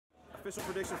Official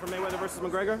prediction for Mayweather versus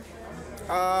McGregor?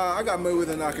 I got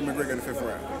Mayweather knocking McGregor in the 5th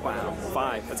round. Wow,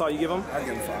 5. That's all you give him? I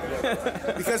give him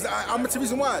 5. Because I'm gonna tell you the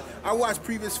reason why. I watched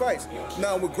previous fights.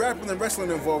 Now with grappling and wrestling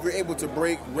involved, you're able to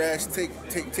break, rest, take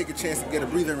a chance to get a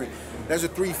breather in. That's a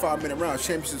 3-5 minute round.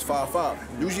 Championships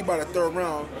 5-5. Usually by the 3rd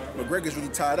round, McGregor's really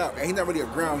tied up. And he's not really a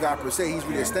ground guy per se, he's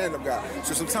really a stand-up guy.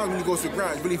 So sometimes when he goes to the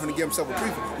ground, he's really gonna give himself a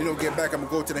breather. Get back, I'm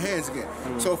gonna go to the hands again.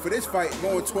 So for this fight,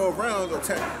 going 12 rounds or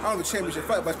 10, I don't know the championship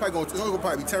fight, but it's probably going to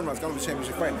probably be 10 rounds. I don't know the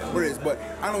championship fight, what it is. But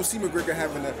I don't see McGregor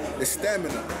having the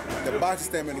stamina, the boxing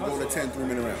stamina to go to 10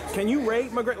 3-minute rounds. Can you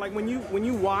rate McGregor, like when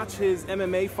you watch his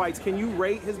MMA fights, can you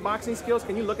rate his boxing skills?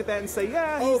 Can you look at that and say,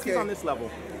 yeah, he's on this level?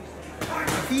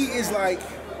 He is like,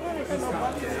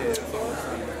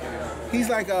 he's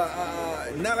like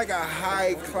not like a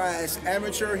high class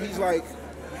amateur. He's like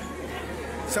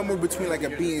somewhere between like a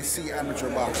B and C amateur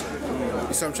boxer. You know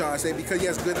what I'm trying to say? Because he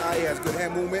has good eye, he has good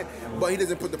hand movement, but he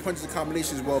doesn't put the punches and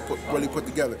combinations really put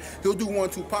together. He'll do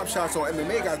 1-2 pop shots on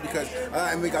MMA guys because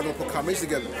MMA guys don't put combinations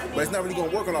together. But it's not really going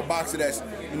to work on a boxer that's,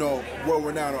 world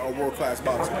renowned or world class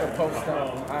boxer. I put a post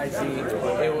on IG.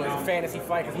 It was a fantasy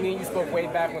fight because me and you spoke way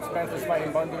back when Spence was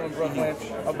fighting Bundy in Brooklyn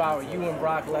about you and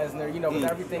Brock Lesnar. Because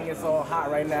everything is all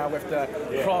hot right now with the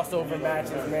crossover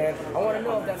matches, man. I want to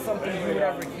know if that's something you would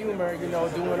ever humor,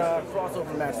 doing a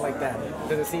crossover match like that,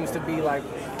 because it seems to be like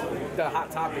the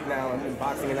hot topic now in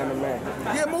boxing and MMA.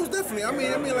 Yeah, most definitely. I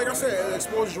mean, like I said, the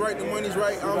exposure's right, the money's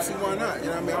right. I don't see why not. You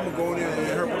know what I mean? I'm gonna go in there and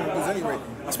hurt what it anyway.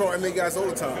 I spar MMA guys all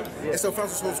the time. And so if I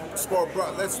was supposed to spar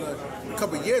Brock Lesnar a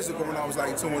couple of years ago when I was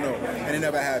like 2-0, and it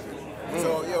never happened.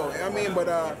 So, but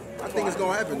I think it's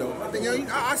gonna happen though. I think,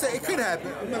 I say it could happen.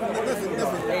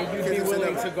 Nothing. And you'd be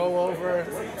willing to go over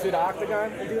to the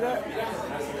octagon and do that?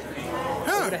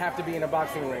 Or would it have to be in a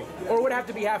boxing ring? Or would it have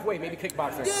to be halfway, maybe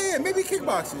kickboxing? Yeah, maybe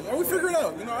kickboxing. Or we figure it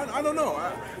out. I don't know.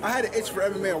 I had an itch for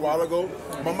MMA a while ago,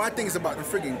 but my thing is about the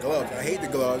friggin' gloves. I hate the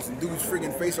gloves. The dude's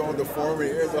friggin' face all deformed,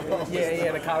 ears all.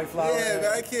 Yeah, the cauliflower. Yeah,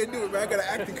 man, I can't do it, man. I got an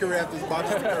acting career after this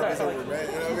boxing career is over, man.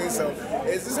 You know what I mean? So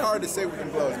it's just hard to say with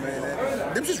them gloves,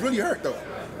 man. Them just really hurt though.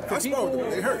 For people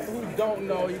they hurt. who don't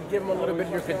know, you give them a little bit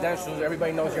of your credentials.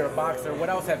 Everybody knows you're a boxer. What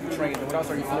else have you trained in? What else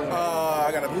are you fluent in? I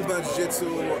got a blue belt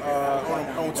jiu-jitsu,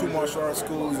 own 2 martial arts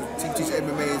schools, teach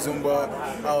MMA, Zumba.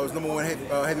 I was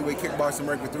 #1 heavyweight kickboxer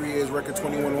America for 3 years, record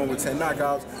 21-1 with 10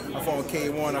 knockouts. I fought on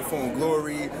K1, I fought on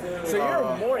Glory. So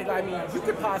you're more, you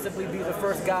could possibly be the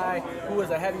first guy who was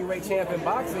a heavyweight champ in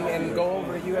boxing and go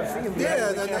over to UFC and be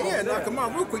knock him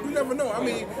out real quick. You never know. I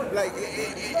mean, like,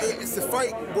 it's the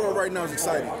fight world right now is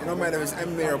exciting. It don't matter if it's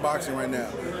MMA or boxing right now.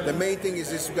 The main thing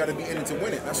is just you got to be in it to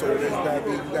win it. That's all it is.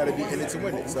 You got to be in it to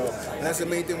win it. So, and that's the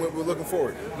main thing we're looking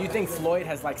forward. Do you think Floyd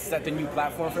has set the new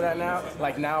platform for that now?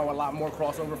 Like now, a lot more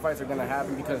crossover fights are going to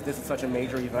happen because this is such a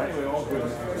major event.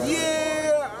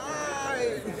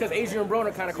 Because Adrian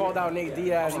Broner kind of called out Nate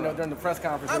Diaz, during the press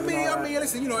conference. I mean,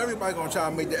 listen, everybody gonna try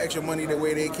to make the extra money the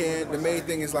way they can. The main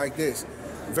thing is like this: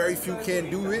 very few can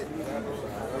do it.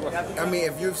 I mean,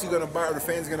 if UFC gonna bite or the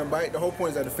fans gonna bite, the whole point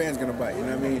is that the fans gonna bite. You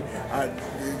know what I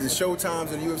mean? The show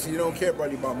times in the UFC, you don't care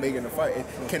about making a fight.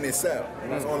 Can they sell?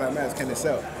 That's all that matters. Can they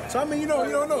sell? So I mean, you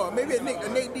don't know. Maybe a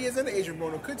Nate Diaz and an Adrian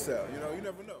Broner could sell. You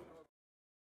never know.